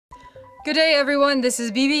Good day everyone, this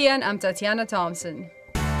is BBN, I'm Tatiana Thompson.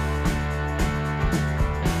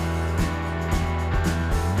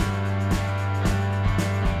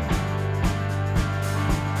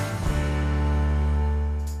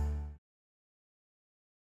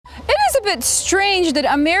 A bit strange that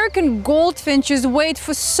American goldfinches wait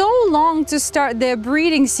for so long to start their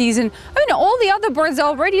breeding season. I mean, all the other birds are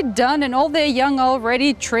already done and all their young are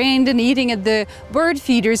already trained and eating at the bird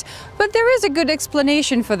feeders. But there is a good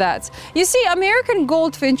explanation for that. You see, American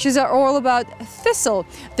goldfinches are all about thistle.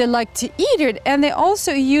 They like to eat it and they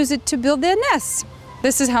also use it to build their nests.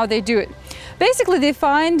 This is how they do it. Basically, they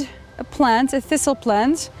find a plant, a thistle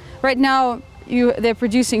plant. Right now, they're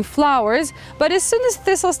producing flowers, but as soon as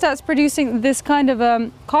thistle starts producing this kind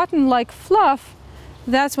of cotton-like fluff,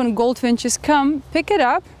 that's when goldfinches come, pick it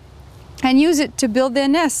up, and use it to build their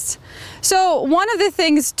nests. So one of the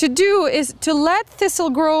things to do is to let thistle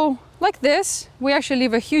grow like this. We actually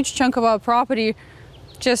leave a huge chunk of our property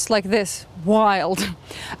just like this, wild.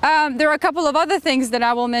 There are a couple of other things that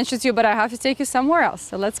I will mention to you, but I have to take you somewhere else,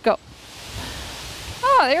 so let's go.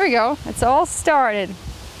 Oh, there we go, it's all started.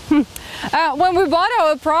 When we bought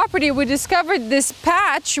our property, we discovered this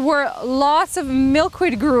patch where lots of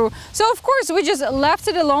milkweed grew. So of course we just left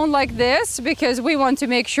it alone like this because we want to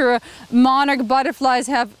make sure monarch butterflies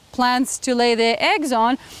have plants to lay their eggs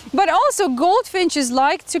on. But also goldfinches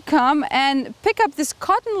like to come and pick up this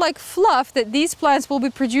cotton-like fluff that these plants will be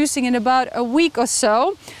producing in about a week or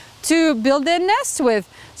so to build their nests with.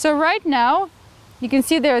 So right now, you can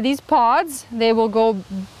see there are these pods. They will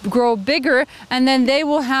grow bigger and then they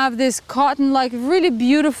will have this cotton-like really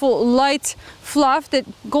beautiful light fluff that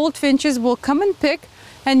goldfinches will come and pick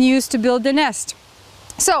and use to build their nest.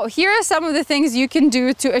 So here are some of the things you can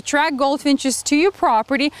do to attract goldfinches to your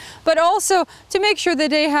property, but also to make sure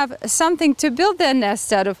that they have something to build their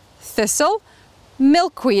nests out of: thistle,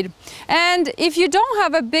 milkweed. And if you don't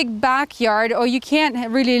have a big backyard, or you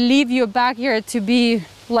can't really leave your backyard to be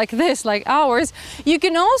like this, like ours, you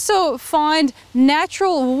can also find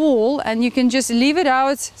natural wool and you can just leave it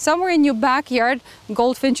out somewhere in your backyard.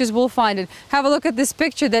 Goldfinches will find it. Have a look at this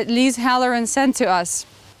picture that Lise Halloran sent to us.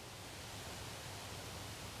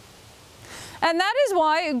 And that is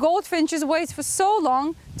why goldfinches wait for so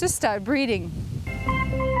long to start breeding.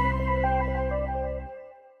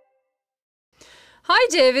 Hi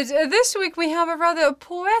David, this week we have a rather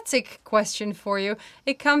poetic question for you.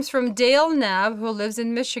 It comes from Dale Nab, who lives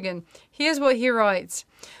in Michigan. Here's what he writes.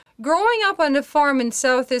 Growing up on a farm in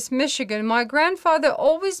southeast Michigan, my grandfather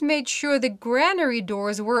always made sure the granary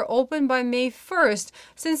doors were open by May 1st,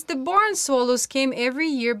 since the barn swallows came every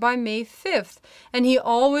year by May 5th. And he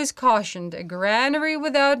always cautioned, a granary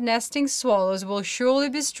without nesting swallows will surely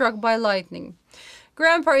be struck by lightning.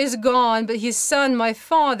 Grandpa is gone, but his son, my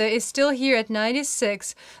father, is still here at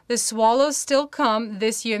 96. The swallows still come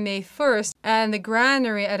this year, May 1st, and the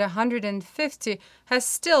granary at 150 has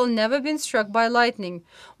still never been struck by lightning.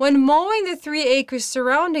 When mowing the 3 acres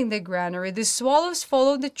surrounding the granary, the swallows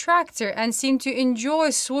follow the tractor and seem to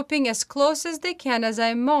enjoy swooping as close as they can as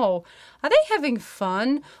I mow. Are they having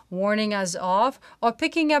fun, warning us off, or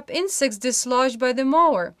picking up insects dislodged by the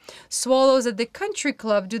mower? Swallows at the country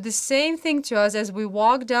club do the same thing to us as we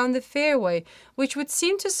walk down the fairway, which would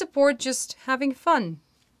seem to support just having fun.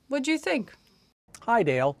 What do you think? Hi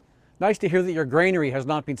Dale. Nice to hear that your granary has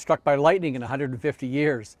not been struck by lightning in 150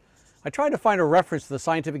 years. I tried to find a reference to the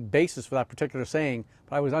scientific basis for that particular saying,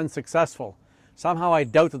 but I was unsuccessful. Somehow I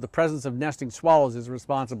doubt that the presence of nesting swallows is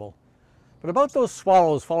responsible. But about those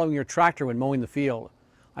swallows following your tractor when mowing the field,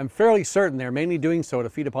 I'm fairly certain they're mainly doing so to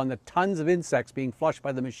feed upon the tons of insects being flushed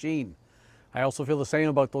by the machine. I also feel the same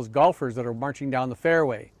about those golfers that are marching down the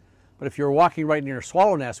fairway. But if you're walking right near a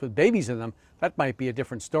swallow nest with babies in them, that might be a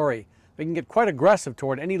different story. They can get quite aggressive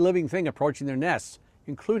toward any living thing approaching their nests,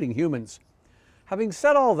 including humans. Having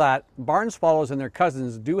said all that, barn swallows and their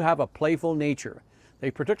cousins do have a playful nature.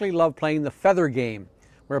 They particularly love playing the feather game,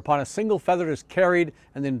 whereupon a single feather is carried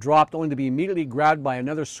and then dropped only to be immediately grabbed by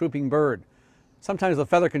another swooping bird. Sometimes the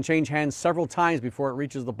feather can change hands several times before it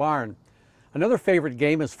reaches the barn. Another favorite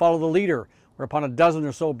game is follow the leader, whereupon a dozen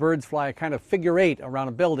or so birds fly a kind of figure 8 around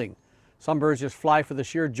a building. Some birds just fly for the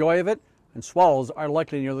sheer joy of it, and swallows are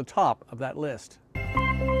likely near the top of that list. I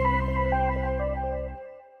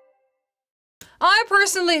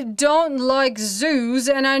personally don't like zoos,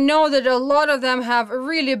 and I know that a lot of them have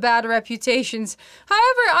really bad reputations.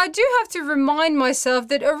 However, I do have to remind myself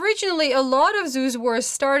that originally a lot of zoos were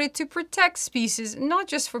started to protect species, not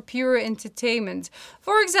just for pure entertainment.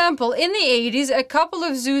 For example, in the 80s, a couple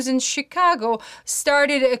of zoos in Chicago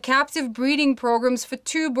started captive breeding programs for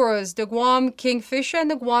two birds, the Guam Kingfisher and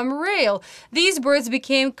the Guam rail. These birds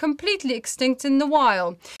became completely extinct in the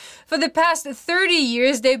wild. For the past 30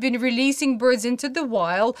 years, they've been releasing birds into the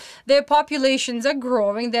wild. Their populations are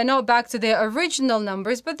growing. They're not back to their original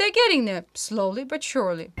numbers, but they're getting there, slowly but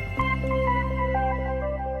surely.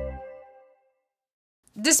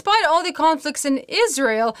 Despite all the conflicts in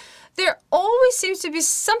Israel, there always seems to be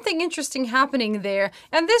something interesting happening there,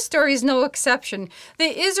 and this story is no exception. The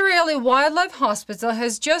Israeli Wildlife Hospital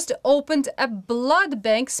has just opened a blood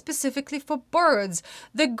bank specifically for birds.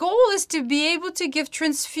 The goal is to be able to give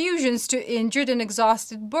transfusions to injured and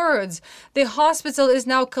exhausted birds. The hospital is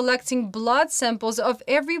now collecting blood samples of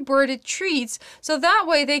every bird it treats, so that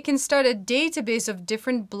way they can start a database of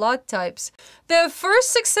different blood types. The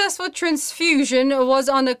first successful transfusion was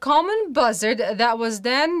on a common buzzard that was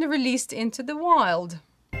then released into the wild.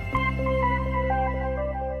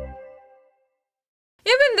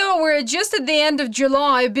 Even though we're just at the end of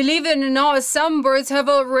July, believe it or not, some birds have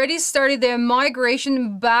already started their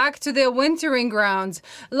migration back to their wintering grounds.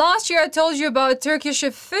 Last year I told you about Turkish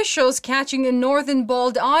officials catching Northern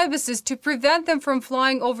Bald Ibises to prevent them from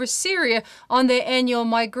flying over Syria on their annual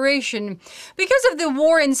migration. Because of the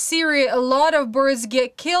war in Syria, a lot of birds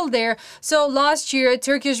get killed there, so last year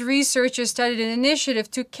Turkish researchers started an initiative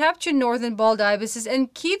to capture Northern Bald Ibises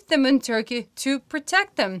and keep them in Turkey to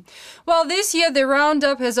protect them. Well, this year the roundup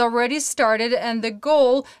has already started, and the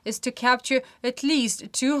goal is to capture at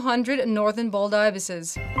least 200 Northern Bald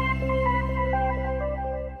Ibises.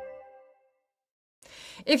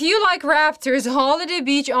 If you like raptors, Holiday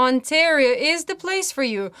Beach, Ontario is the place for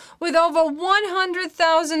you. With over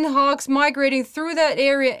 100,000 hawks migrating through that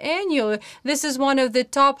area annually, this is one of the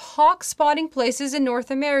top hawk spotting places in North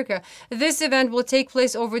America. This event will take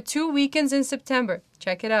place over 2 weekends in September.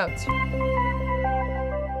 Check it out.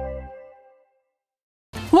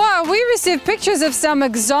 Wow, we received pictures of some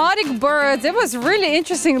exotic birds. It was really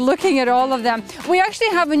interesting looking at all of them. We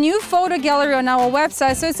actually have a new photo gallery on our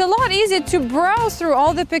website, so it's a lot easier to browse through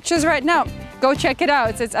all the pictures right now. Go check it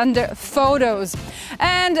out. It's under photos.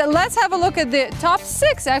 And let's have a look at the top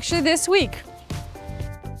 6 actually this week.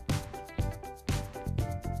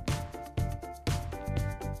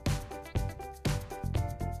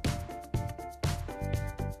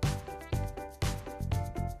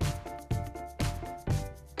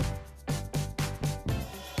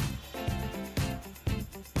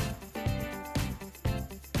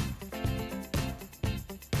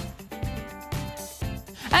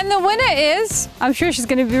 And the winner is, I'm sure she's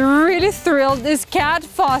going to be really thrilled, is Kat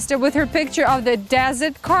Foster with her picture of the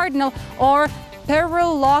desert cardinal, or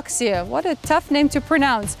Periloxia. What a tough name to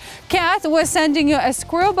pronounce. Kat, we're sending you a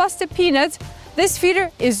Squirrel Buster peanut. This feeder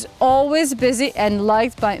is always busy and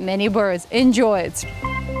liked by many birds. Enjoy it.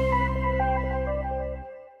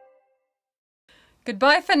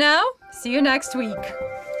 Goodbye for now. See you next week.